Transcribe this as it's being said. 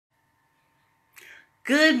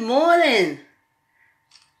Good morning.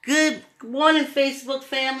 Good morning, Facebook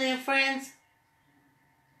family and friends.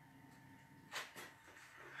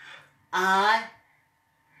 I'm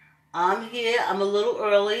here. I'm a little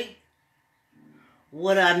early.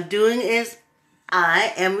 What I'm doing is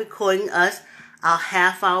I am recording us our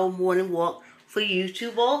half-hour morning walk for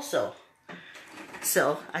YouTube also.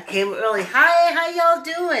 So I came early. Hi, how y'all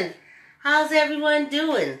doing? How's everyone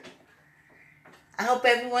doing? I hope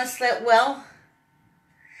everyone slept well.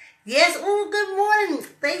 Yes. Oh, good morning.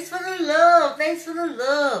 Thanks for the love. Thanks for the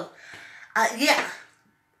love. Yeah.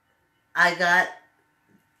 I got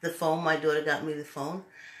the phone. My daughter got me the phone.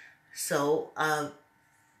 So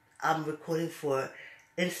I'm recording for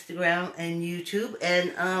Instagram and YouTube.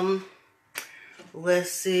 And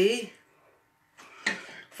let's see.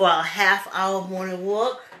 For our half-hour morning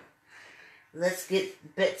walk, let's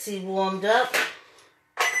get Betsy warmed up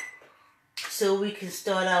so we can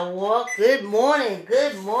start our walk. Good morning.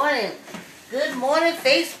 Good morning. Good morning,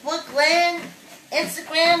 Facebook land,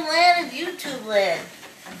 Instagram land, and YouTube land.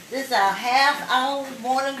 This is our half-hour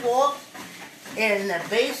morning walk in the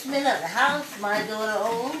basement of the house my daughter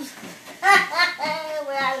owns,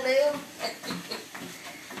 where I live.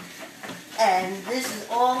 And this is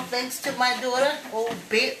all thanks to my daughter, old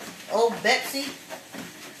Betsy,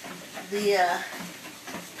 the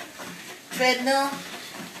treadmill.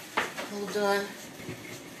 Hold on.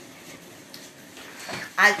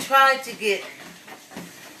 I tried to get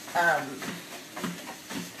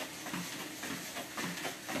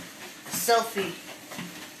selfie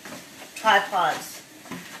tripods.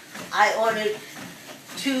 I ordered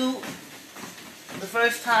 2 the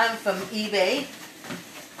first time from eBay,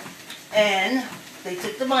 and they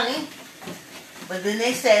took the money, but then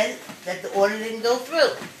they said that the order didn't go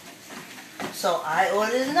through. So I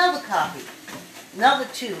ordered another copy, another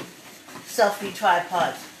 2 selfie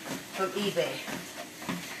tripods from eBay,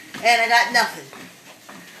 and I got nothing.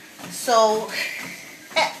 So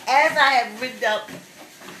as I have rigged up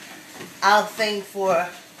our thing for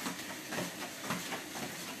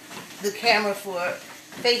the camera for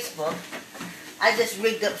Facebook, I just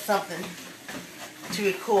rigged up something to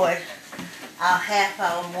record our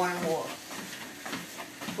half-hour morning walk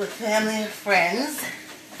with family and friends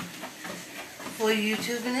for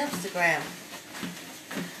YouTube and Instagram.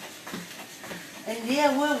 And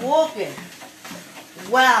yeah, we're walking.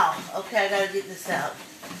 Wow. Okay, I gotta get this out.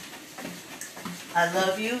 I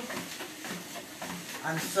love you.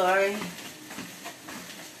 I'm sorry.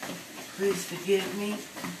 Please forgive me.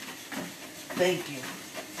 Thank you.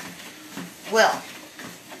 Well,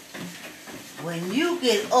 when you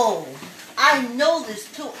get old, I know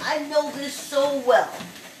this too. I know this so well.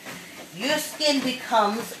 Your skin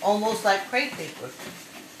becomes almost like crepe paper.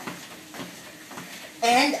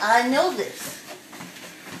 And I know this.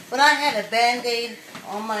 But I had a Band-Aid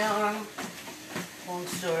on my arm. Long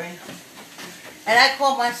story. And I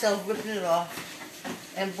caught myself ripping it off.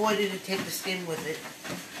 And boy, did it take the skin with it.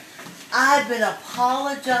 I've been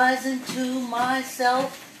apologizing to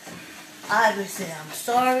myself. I've been saying, I'm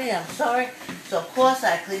sorry, I'm sorry. So of course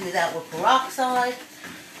I cleaned it out with peroxide.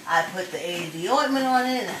 I put the A&D ointment on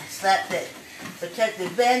it, and I slapped that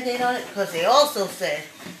protective Band-Aid on it, because they also said,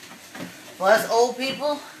 for us old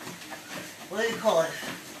people, what do you call it?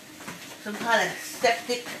 Some kind of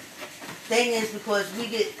septic thing is because we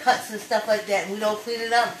get cuts and stuff like that and we don't clean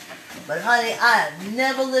it up. But honey, I have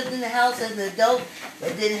never lived in a house as an adult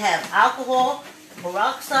that didn't have alcohol,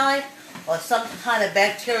 peroxide, or some kind of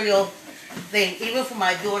bacterial thing, even for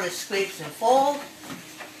my daughter's scrapes and falls.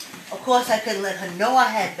 Of course, I couldn't let her know I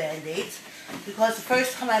had Band-Aids, because the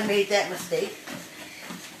first time I made that mistake,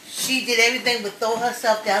 she did everything but throw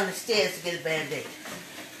herself down the stairs to get a Band-Aid.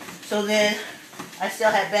 So then, I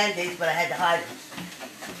still had Band-Aids, but I had to hide them.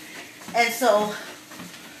 And so,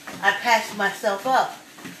 I patched myself up.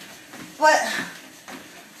 But,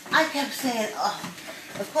 I kept saying, oh,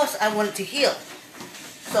 of course I wanted to heal.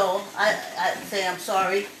 So, I say I'm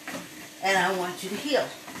sorry, and I want you to heal.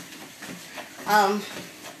 I'm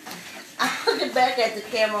looking back at the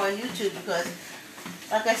camera on YouTube because,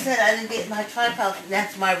 like I said, I didn't get my tripod,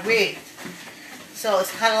 that's my rig. So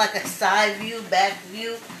it's kind of like a side view, back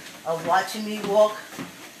view of watching me walk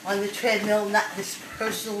on the treadmill, not this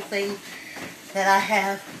personal thing that I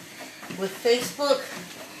have with Facebook,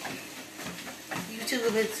 YouTube,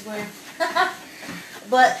 and Instagram.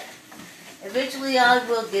 But eventually I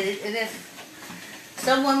will get it, and if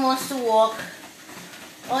someone wants to walk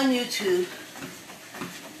on YouTube,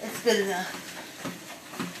 it's good enough.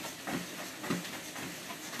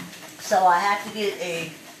 So I have to get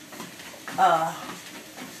a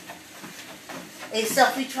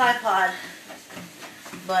selfie tripod,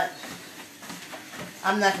 but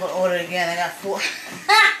I'm not going to order again. I got 4.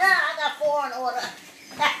 I got 4 on order.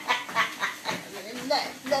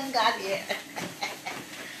 Nothing got here.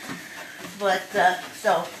 But,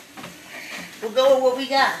 so, we'll go with what we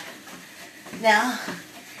got. Now,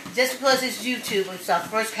 just because it's YouTube, it's our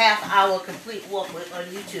first half-hour complete walk on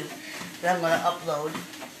YouTube that I'm going to upload.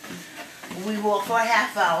 We walk for a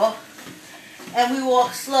half hour, and we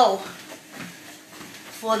walk slow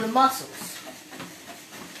for the muscles.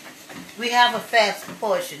 We have a fast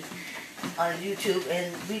portion on YouTube,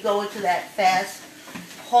 and we go into that fast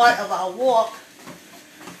part of our walk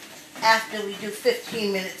after we do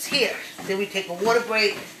 15 minutes here. Then we take a water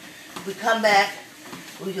break, we come back,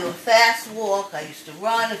 we do a fast walk. I used to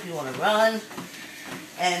run if you want to run,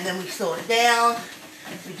 and then we slow it down.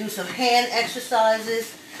 We do some hand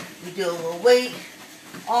exercises, we do a little weight,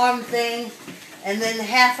 arm thing, and then the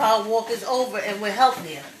half-hour walk is over and we're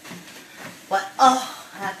healthier. But, oh,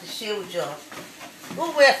 I have to share with y'all.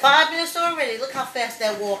 Oh, we're at 5 minutes already. Look how fast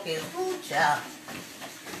that walk is. Ooh, child.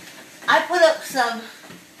 I put up some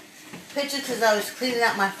pictures because I was cleaning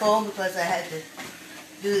out my phone because I had to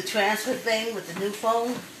do the transfer thing with the new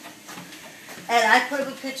phone. And I put up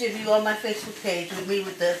a picture of you on my Facebook page with me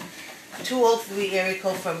with the 203 area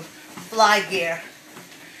code from Fly Gear.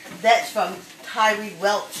 That's from Tyree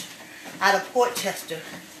Welch out of Portchester.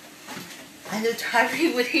 I knew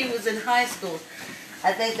Tyree when he was in high school.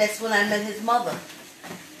 I think that's when I met his mother,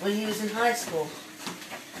 when he was in high school.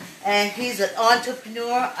 And he's an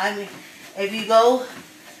entrepreneur. I mean, if you go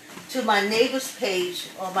to my neighbor's page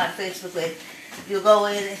on my Facebook page, you'll go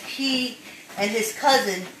in and he and his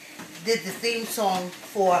cousin did the theme song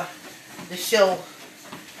for the show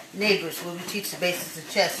Neighbors, where we teach the basics of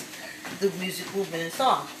chess through music, movement, and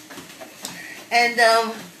song. And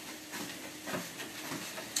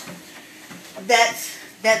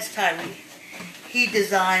that's Tyree. He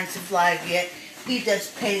designs the Fly Gear. He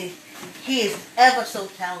does painting. He is ever so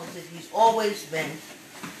talented. He's always been.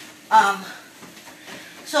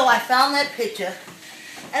 So I found that picture,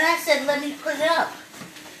 and I said, let me put it up.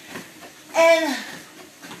 And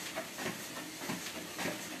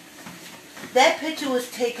that picture was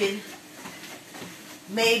taken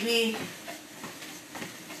maybe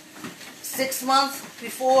 6 months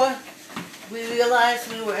before we realized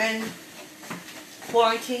we were in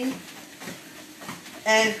quarantine.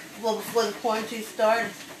 And, well, before the quarantine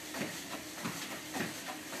started.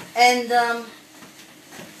 And,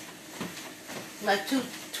 like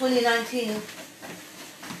 2019,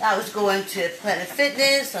 I was going to Planet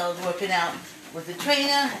Fitness. I was working out with the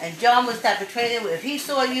trainer. And John was the type of trainer where if he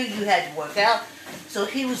saw you, you had to work out. So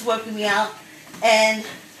he was working me out. And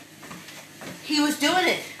he was doing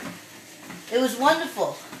it. It was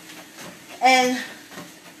wonderful. And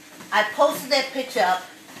I posted that picture up.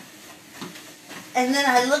 And then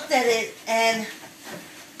I looked at it and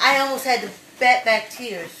I almost had to bat back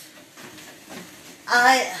tears.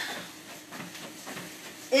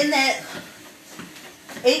 In that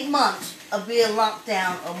 8 months of being locked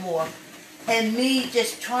down or more, and me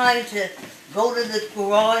just trying to go to the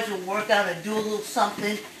garage and work out and do a little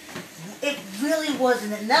something, it really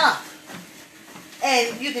wasn't enough.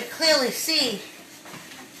 And you can clearly see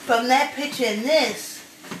from that picture and this,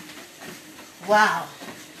 wow.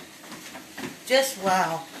 Just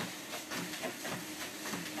wow.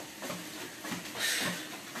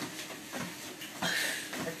 I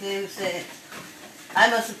can't even say it. I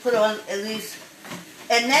must have put on at least,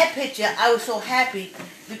 in that picture, I was so happy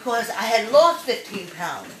because I had lost 15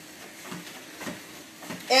 pounds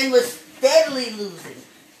and was steadily losing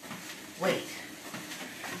weight.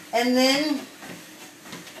 And then,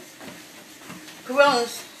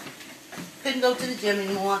 Coronas, couldn't go to the gym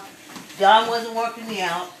anymore. John wasn't working me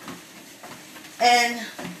out. And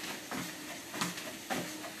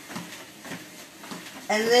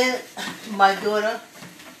then my daughter,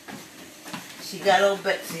 she got old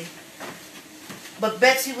Betsy. But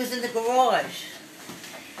Betsy was in the garage.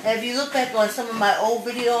 And if you look back on some of my old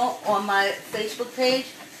video on my Facebook page,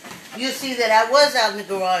 you'll see that I was out in the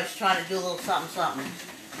garage trying to do a little something.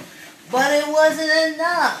 But it wasn't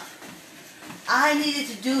enough. I needed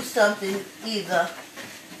to do something either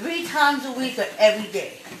 3 times a week or every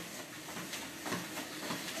day.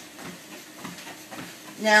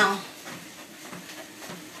 Now,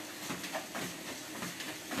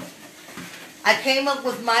 I came up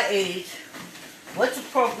with my age. What's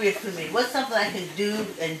appropriate for me? What's something I can do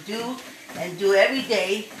every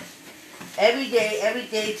day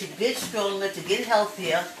to get stronger, to get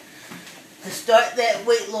healthier, to start that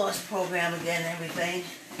weight loss program again, everything.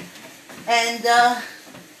 And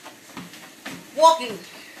walking.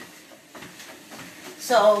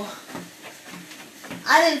 So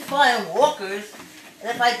I didn't find walkers And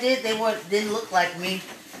if I did, didn't look like me.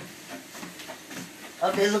 Or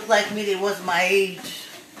if they looked like me, they wasn't my age.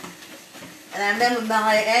 And I remember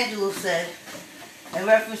Maya Angelou said, in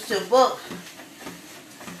reference to a book,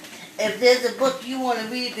 if there's a book you want to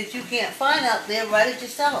read that you can't find out there, write it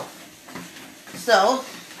yourself. So,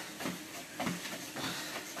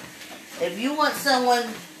 if you want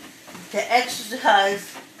someone to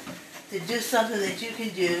exercise, to do something that you can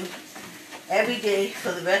do every day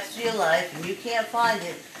for the rest of your life, and you can't find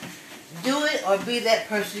it, do it or be that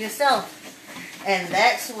person yourself. And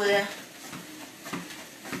that's where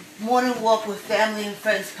morning walk with family and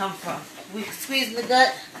friends come from. We squeeze in the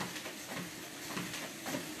gut,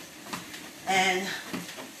 and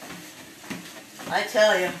I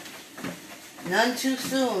tell you, none too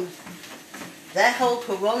soon. That whole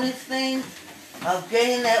corona thing of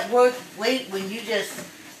gaining that weight when you just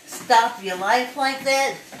stop your life like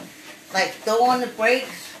that, like throw on the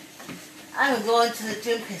brakes. I've been going to the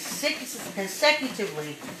gym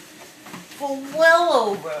consecutively for well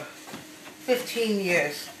over 15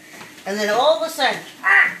 years. And then all of a sudden,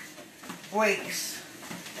 breaks.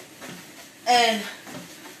 And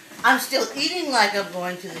I'm still eating like I'm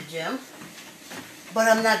going to the gym, but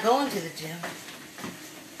I'm not going to the gym.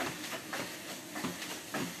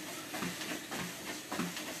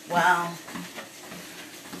 Wow.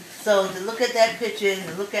 So to look at that picture and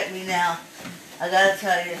to look at me now, I gotta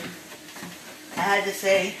tell you, I had to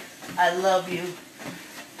say, I love you.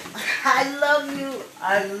 I love you.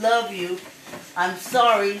 I love you. I'm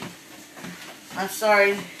sorry. I'm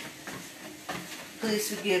sorry. Please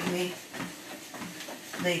forgive me.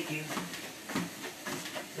 Thank you.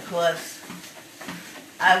 Because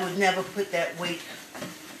I would never put that weight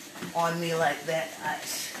on me like that.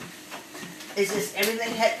 It's just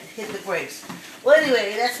everything had hit the brakes. Well,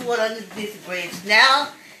 anyway, that's what underneath the brakes. Now,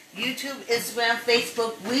 YouTube, Instagram,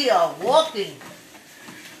 Facebook, we are walking.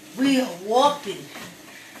 We are walking.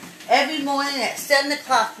 Every morning at 7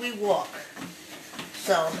 o'clock we walk.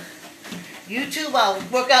 So, YouTube, I'll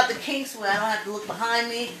work out the kinks where I don't have to look behind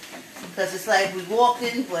me. Because it's like we're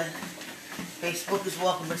walking, but Facebook is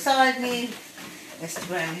walking beside me.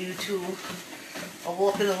 Instagram, YouTube are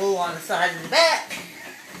walking a little on the side and the back.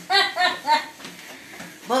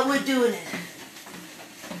 But we're doing it.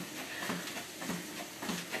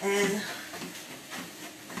 And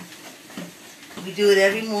we do it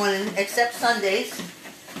every morning, except Sundays.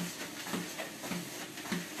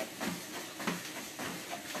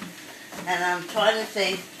 And I'm trying to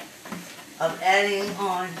think of adding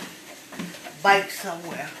on bike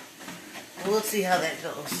somewhere. We'll see how that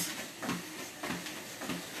goes.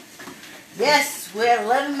 Yes, we're at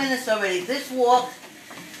 11 minutes already. This walk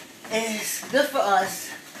is good for us.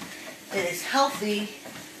 It is healthy.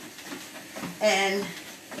 And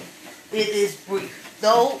it is brief.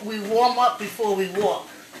 Though we warm up before we walk.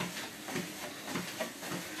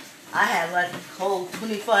 I have like a whole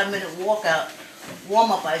 25-minute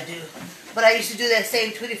warm-up I do. But I used to do that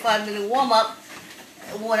same 25-minute warm-up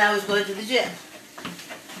when I was going to the gym.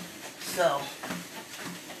 So,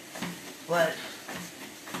 but,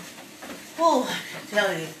 oh, I can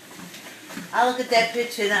tell you, I look at that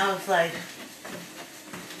picture and I was like,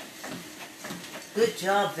 good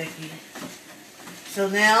job, Vicky. So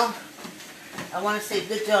now, I want to say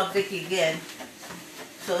good job, Vicky, again.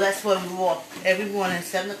 So that's why we walk every morning at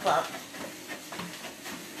 7 o'clock.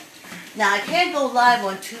 Now, I can't go live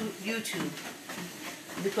on YouTube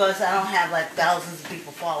because I don't have like thousands of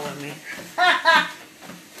people following me.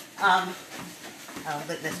 I don't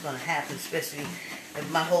think that's going to happen, especially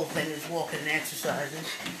if my whole thing is walking and exercising.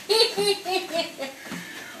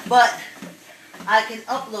 But I can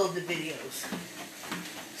upload the videos.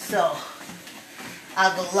 So,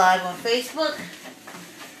 I'll go live on Facebook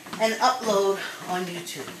and upload on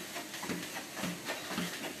YouTube.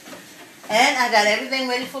 And I got everything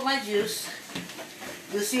ready for my juice.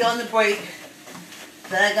 You'll see on the break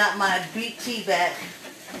that I got my beet tea back.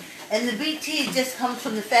 And the beet tea just comes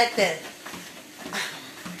from the fact that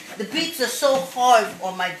the beets are so hard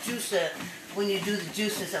on my juicer when you do the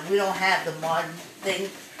juices, and we don't have the modern thing.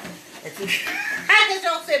 I just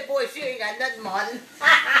don't say, boy, she ain't got nothing modern.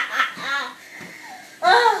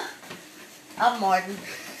 Oh, I'm modern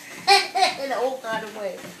in an old kind of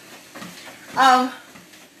way.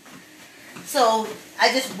 So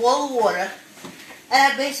I just boil the water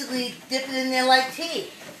and I basically dip it in there like tea.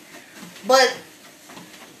 But,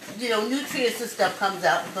 you know, nutrients and stuff comes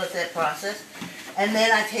out because of that process. And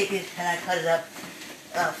then I take it and I cut it up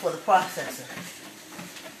for the processor.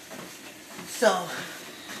 So,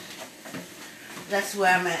 that's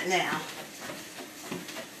where I'm at now.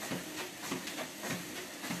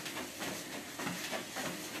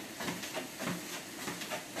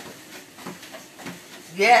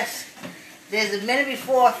 Yes. There's a minute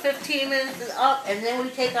before, 15 minutes is up, and then we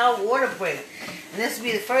take our water break. And this will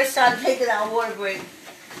be the first time taking our water break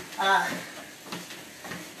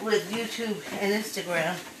with YouTube and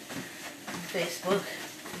Instagram, Facebook.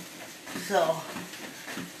 So,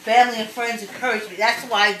 family and friends encourage me. That's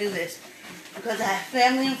why I do this. Because I have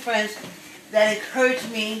family and friends that encourage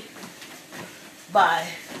me by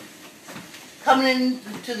coming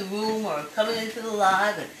into the room or coming into the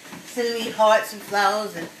live and sending me hearts and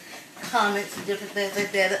flowers and comments and different things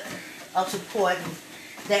like that of support, and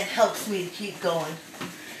that helps me to keep going.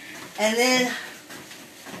 And then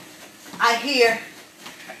I hear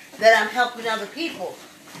that I'm helping other people,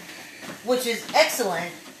 which is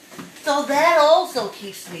excellent. So that also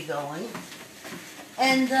keeps me going.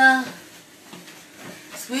 And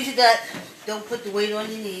squeeze your gut. Don't put the weight on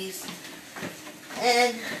your knees.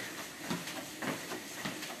 And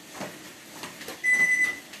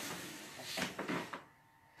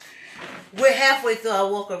we're halfway through our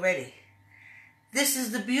walk already. This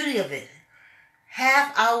is the beauty of it.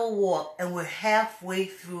 Half hour walk, and we're halfway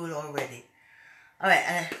through it already. All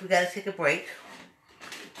right, we got to take a break.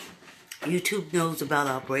 YouTube knows about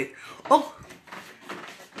our break. Oh,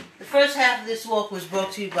 the first half of this walk was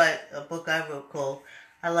brought to you by a book I wrote called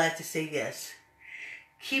I Like to Say Yes.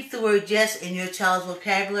 Keep the word yes in your child's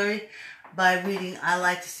vocabulary by reading I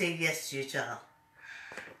Like to Say Yes to your child.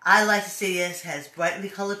 I Like to Say Yes has brightly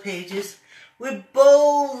colored pages with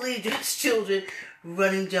boldly dressed children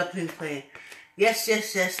running, jumping, and playing. Yes,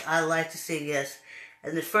 yes, yes, I like to say yes.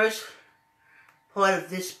 And the first part of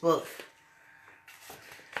this book,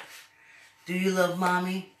 do you love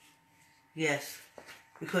mommy? Yes,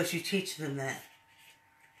 because you teach them that.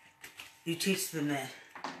 You teach them that.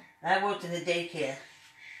 I worked in the daycare,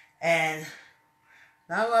 and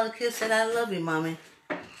not a lot of kids said, I love you, mommy.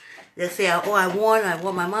 They'll say, oh, I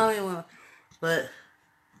want my mommy, but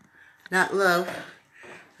not love.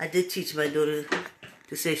 I did teach my daughter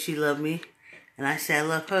to say she loved me, and I say I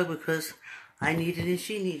love her because I need it and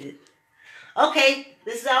she needed it. Okay,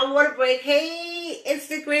 this is our water break. Hey,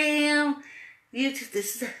 Instagram, YouTube.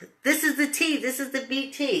 This is the tea. This is the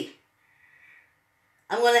BT.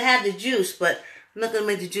 I'm gonna have the juice, but I'm not gonna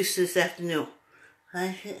make the juice this afternoon. I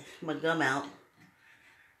hit my gum out,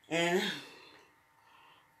 and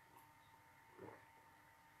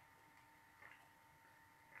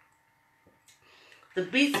the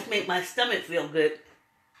beets make my stomach feel good.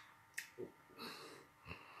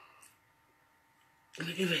 Let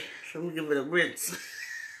me give it a rinse.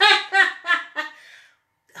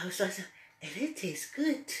 I was like, and it tastes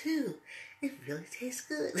good too. It really tastes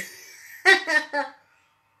good.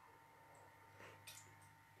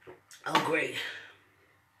 Oh, great.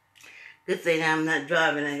 Good thing I'm not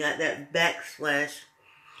driving. I got that backsplash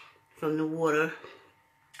from the water,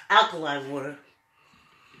 alkaline water.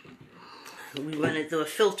 We run it through a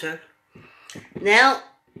filter. Now,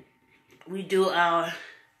 we do our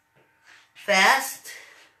fast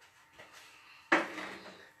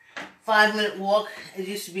 5-minute walk. It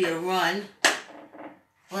used to be a run,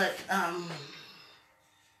 but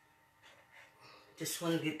just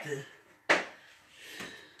want to get the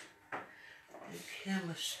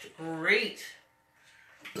camera straight.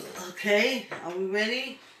 Okay, are we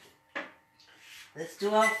ready? Let's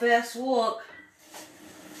do our fast walk.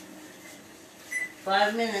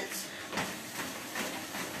 5 minutes.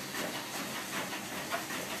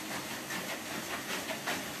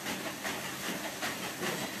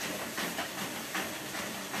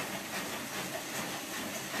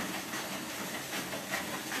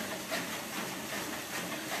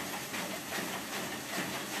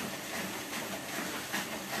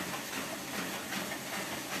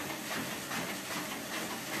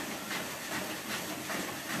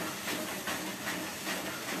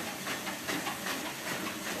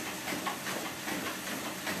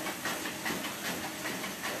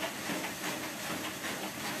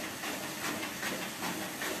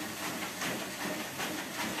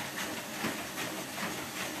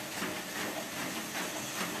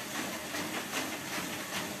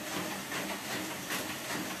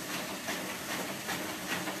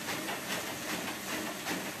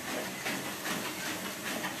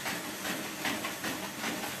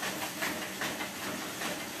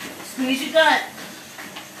 Squeeze your gut.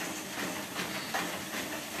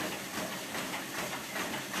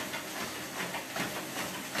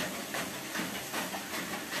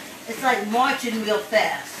 It's like marching real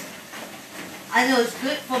fast. I know it's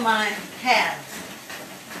good for my calves.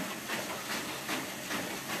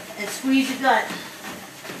 And squeeze your gut.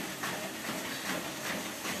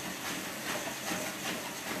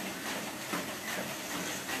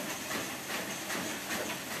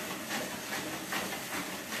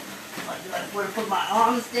 I want to put my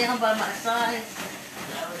arms down by my sides.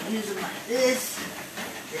 I would use them like this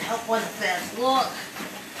to help on the fast walk.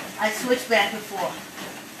 I switch back and forth.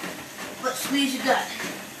 But squeeze your gut.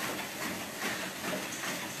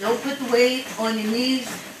 Don't put the weight on your knees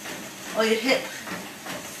or your hips.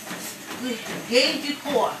 Engage your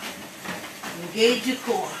core. Engage your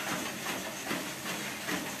core.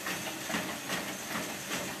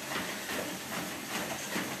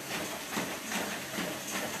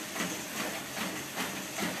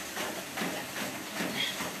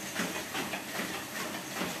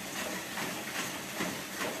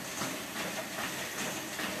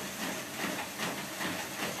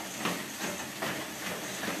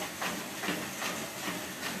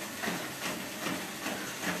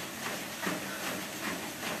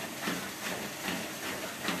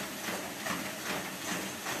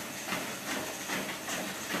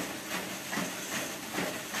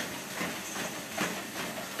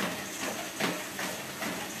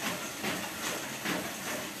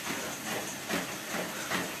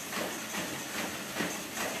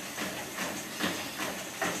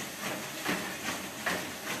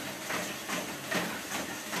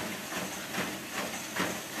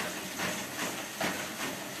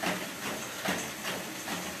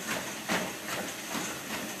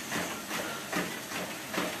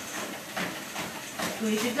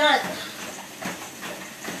 Squeeze your gut.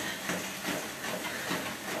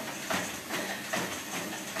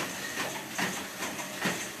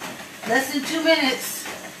 Less than 2 minutes.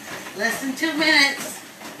 Less than 2 minutes.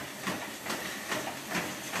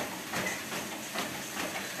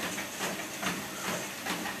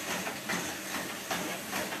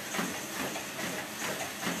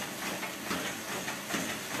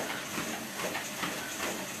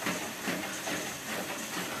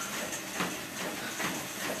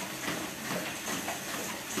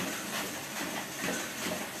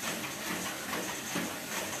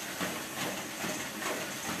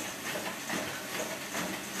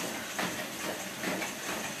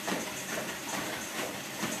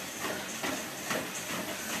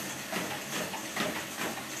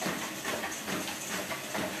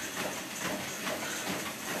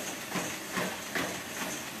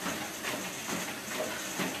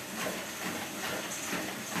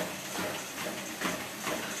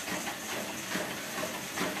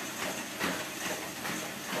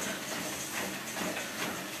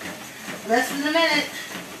 Less than a minute.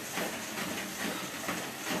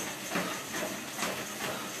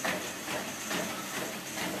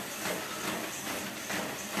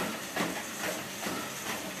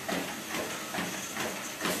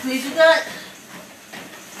 Squeeze your gut.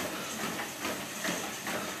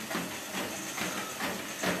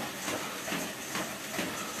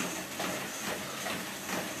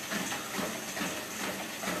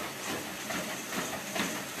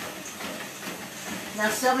 Now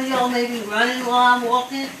some of y'all may be running while I'm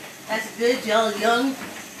walking. That's good. Y'all are young.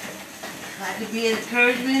 I could be an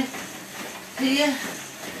encouragement to you.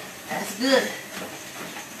 That's good.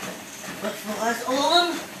 But for us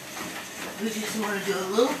older, we just want to do a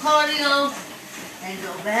little cardio and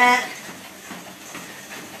go back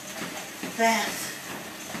fast.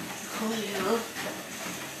 Cardio.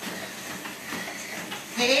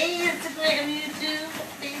 Hey, Instagram, YouTube,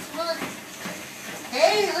 Facebook.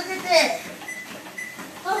 Hey, look at that.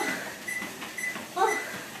 Oh. Oh.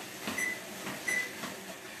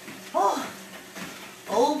 Oh.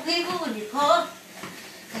 Old people, when you cough,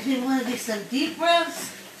 if you want to get some deep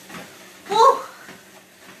breaths, woo.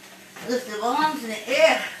 Lift the arms in the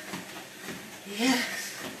air.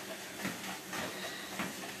 Yes.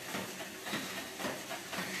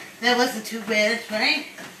 That wasn't too bad, right?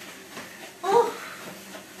 Oh.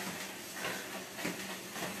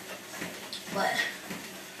 But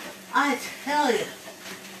I tell you,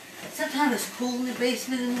 sometimes it's cool in the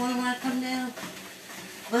basement in the morning when I come down.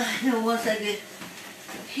 But I know once I get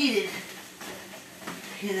heated,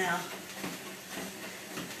 you know.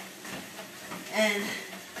 And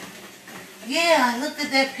yeah, I looked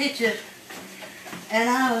at that picture and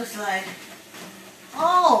I was like,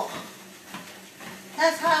 oh,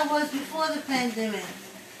 that's how I was before the pandemic.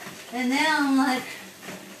 And now I'm like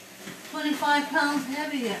 25 pounds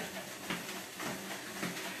heavier.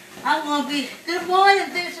 I'm going to be, good morning,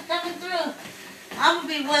 thanks for coming through. I'm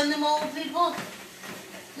going to be one of them old people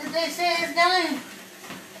that they say is dying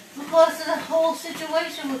because of the whole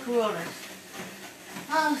situation with Corona.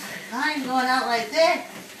 I was like, I ain't going out like that.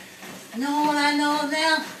 Knowing what I know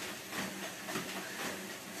now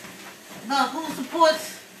about who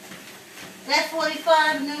supports that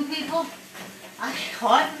 45 new people, it's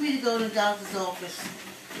hard for me to go to the doctor's office.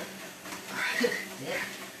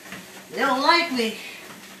 They don't like me.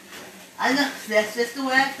 I know, that's just the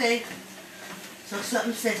way I think. So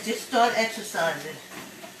something says, just start exercising.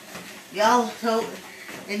 Y'all know,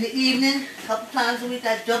 in the evening, a couple times a week,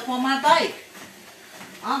 I jump on my bike.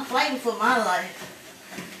 I'm fighting for my life.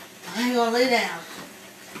 I ain't gonna lay down.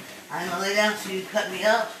 I ain't gonna lay down so you cut me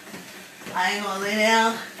up. I ain't gonna lay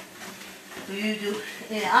down so you do.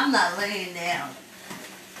 Yeah, I'm not laying down.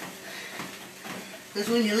 Because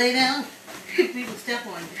when you lay down, people step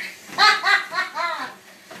on you.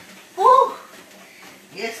 Woo!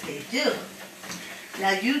 Yes, they do.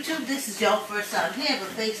 Now, YouTube, this is your first time here, but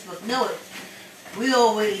Facebook, know it. We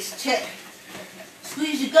always check.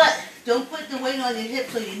 Squeeze your gut. Don't put the weight on your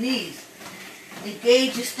hips or your knees.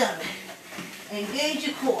 Engage your stomach. Engage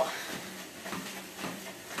your core.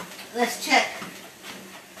 Let's check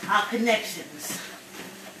our connections.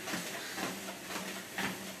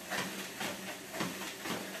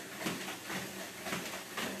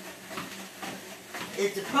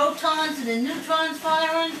 Is the protons and the neutrons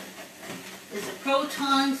firing? Is the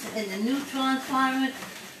protons and the neutrons firing?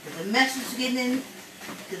 Is the message getting in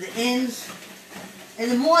to the ends? In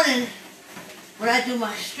the morning, when I do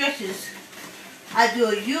my stretches, I do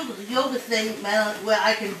a yoga thing where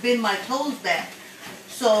I can bend my toes back.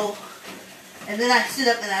 So, and then I sit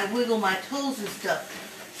up and I wiggle my toes and stuff.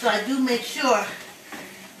 So I do make sure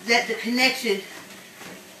that the connection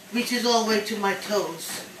reaches all the way to my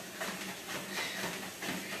toes.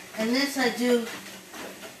 And this I do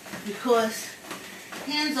because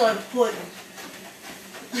hands are important.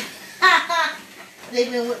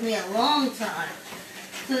 They've been with me a long time.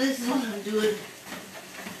 So this is what I'm doing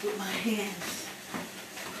with my hands.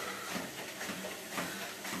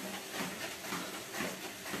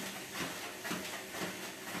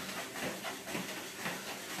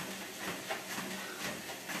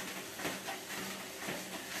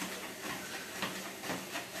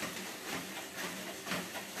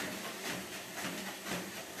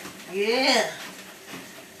 Yeah.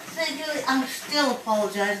 So Julie, I'm still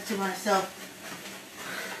apologizing to myself.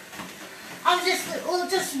 I'm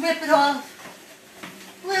just rip it off.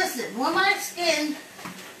 Listen, when my skin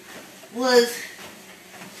was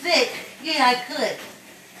thick, yeah, I could.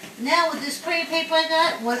 Now with this spray paper I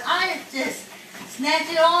got, when I just snatch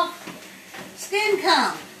it off, skin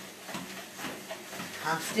come.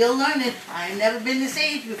 I'm still learning. I ain't never been this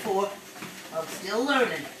age before. I'm still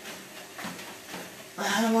learning. But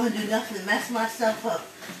I don't want to do nothing to mess myself up.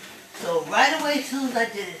 So right away, as soon as I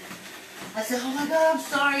did it, I said, oh my God, I'm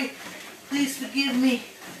sorry. Please forgive me.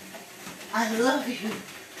 I love you.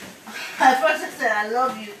 At first I said, I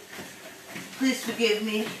love you. Please forgive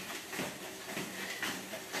me.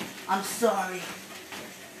 I'm sorry.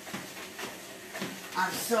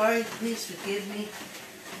 I'm sorry. Please forgive me.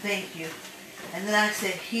 Thank you. And then I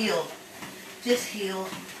said, heal. Just heal.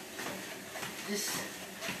 Just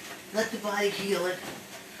let the body heal it.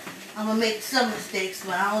 I'm going to make some mistakes,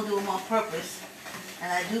 but I don't do them on purpose. And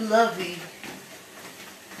I do love you.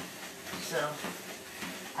 So,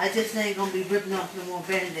 I just ain't going to be ripping off no more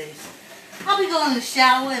Band-Aids. I'll be going in the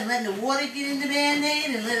shower and letting the water get in the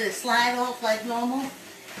Band-Aid and let it slide off like normal.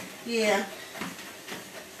 Yeah.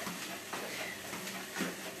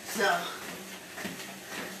 So,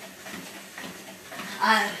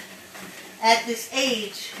 at this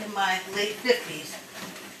age, in my late 50s,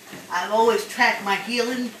 I've always tracked my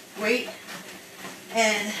healing rate,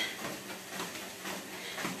 and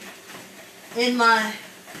in my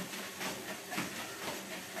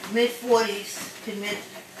mid-40s to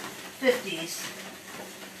mid-50s,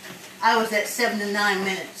 I was at 7 to 9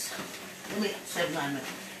 minutes.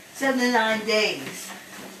 7 to 9 days.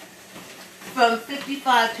 From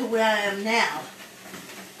 55 to where I am now,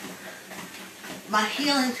 my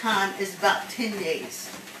healing time is about 10 days.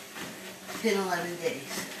 10, 11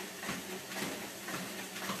 days.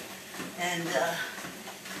 And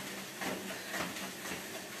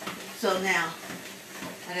so now,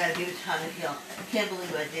 I gotta give it time to heal. I can't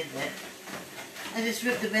believe I did that. I just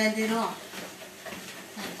ripped the Band-Aid off.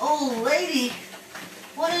 Oh, lady,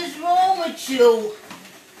 what is wrong with you?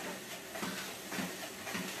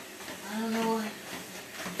 I don't know what.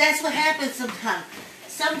 That's what happens sometimes.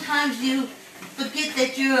 Sometimes you forget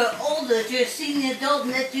that you're older, that you're a senior adult,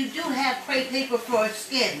 and that you do have crepe paper for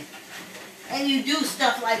skin. And you do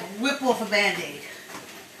stuff like rip off a Band-Aid.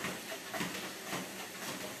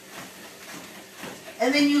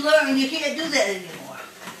 And then you learn you can't do that anymore.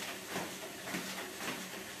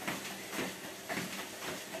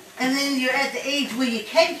 And then you're at the age where you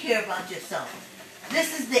can care about yourself.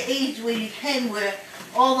 This is the age where you can wear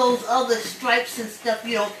all those other stripes and stuff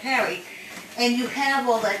you don't carry. And you have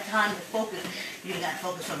all that time to focus. You got to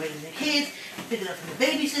focus on raising the kids, picking up from the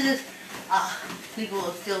babysitters, People who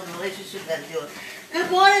are still in a relationship gotta do it. Good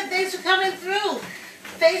morning, thanks for coming through.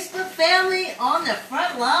 Facebook family on the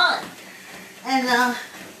front line. And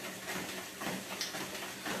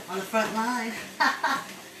on the front line.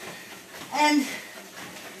 And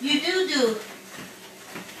you do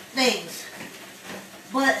things.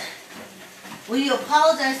 But when you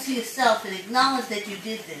apologize to yourself and acknowledge that you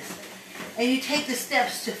did this, and you take the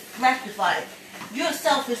steps to rectify it,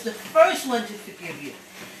 yourself is the first one to forgive you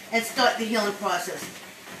and start the healing process.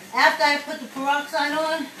 After I put the peroxide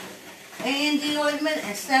on, A&D ointment,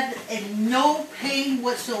 and stepped in no pain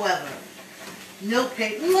whatsoever. No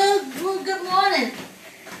pain. Well, good morning.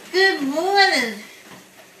 Good morning.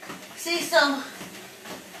 See, so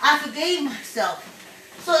I forgave myself.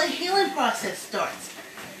 So the healing process starts.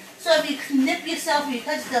 So if you nip yourself or you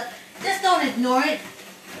cut yourself, just don't ignore it.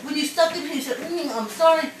 When you stuck it, you say, I'm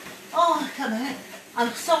sorry. Oh, come on.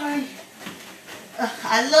 I'm sorry.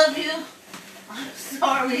 I love you. I'm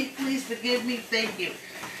sorry. Please forgive me. Thank you.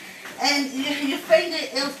 And your finger,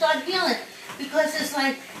 it'll start healing. Because it's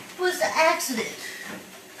like, it was an accident.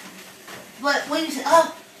 But when you say,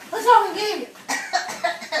 oh, what's wrong with me?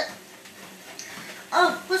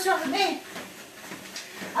 Oh, what's wrong with me?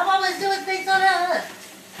 I'm always doing things on that.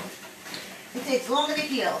 It takes longer to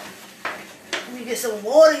heal. Let me get some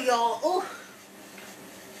water, y'all. Oh.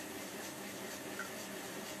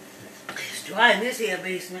 It's dry in this here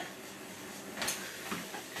basement.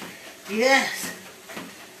 Yes.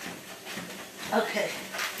 Okay.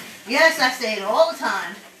 Yes, I say it all the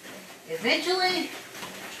time. Eventually,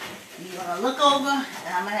 you're going to look over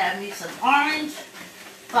and I'm going to have me some orange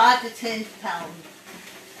 5 to 10 pound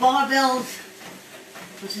barbells,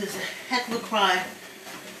 which is a heck of a cry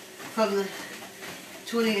from the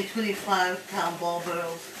 20 and 25 pound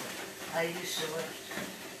barbells I used to lift.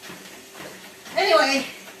 Anyway,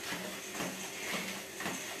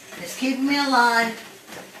 it's keeping me alive.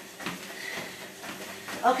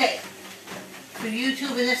 Okay, for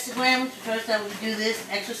YouTube and Instagram, first time we do this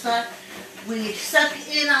exercise, we suck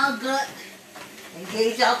in our gut,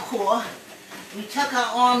 engage our core, we tuck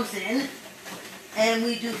our arms in, and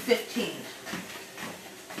we do 15.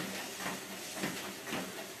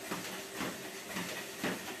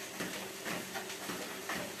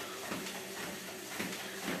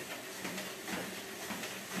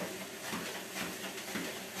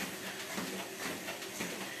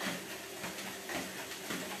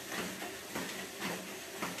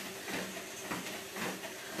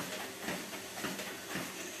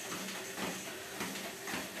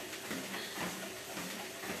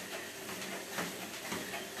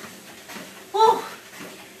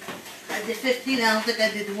 I did 15, I don't think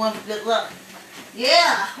I did the one for good luck.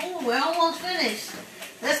 Yeah, ooh, we're almost finished.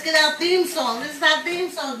 Let's get our theme song. This is our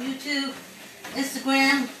theme song, YouTube,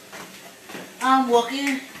 Instagram. I'm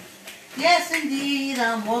walking. Yes, indeed,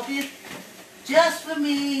 I'm walking. Just for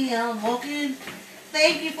me, I'm walking.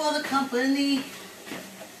 Thank you for the company.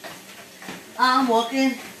 I'm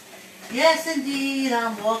walking. Yes, indeed,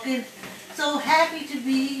 I'm walking. So happy to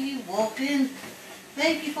be walking.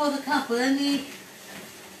 Thank you for the company.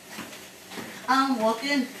 I'm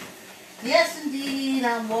walking. Yes, indeed,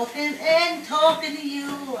 I'm walking and talking to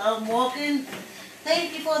you. I'm walking.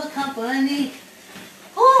 Thank you for the company.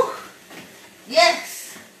 Whew.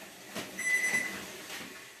 Yes.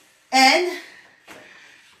 And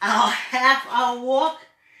our half-hour walk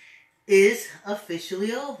is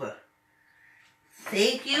officially over.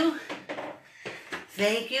 Thank you.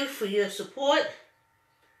 Thank you for your support.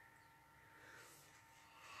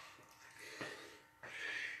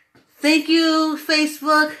 Thank you,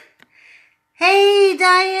 Facebook. Hey,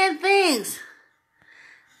 Diane, thanks.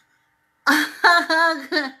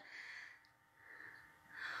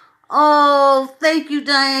 Oh, thank you,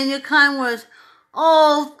 Diane, your kind words.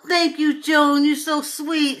 Oh, thank you, Joan, you're so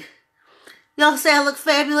sweet. Y'all say I look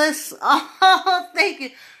fabulous? Oh, thank you.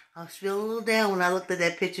 I was feeling a little down when I looked at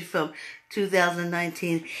that picture from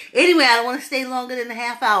 2019. Anyway, I don't want to stay longer than a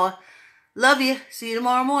half hour. Love you. See you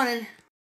tomorrow morning.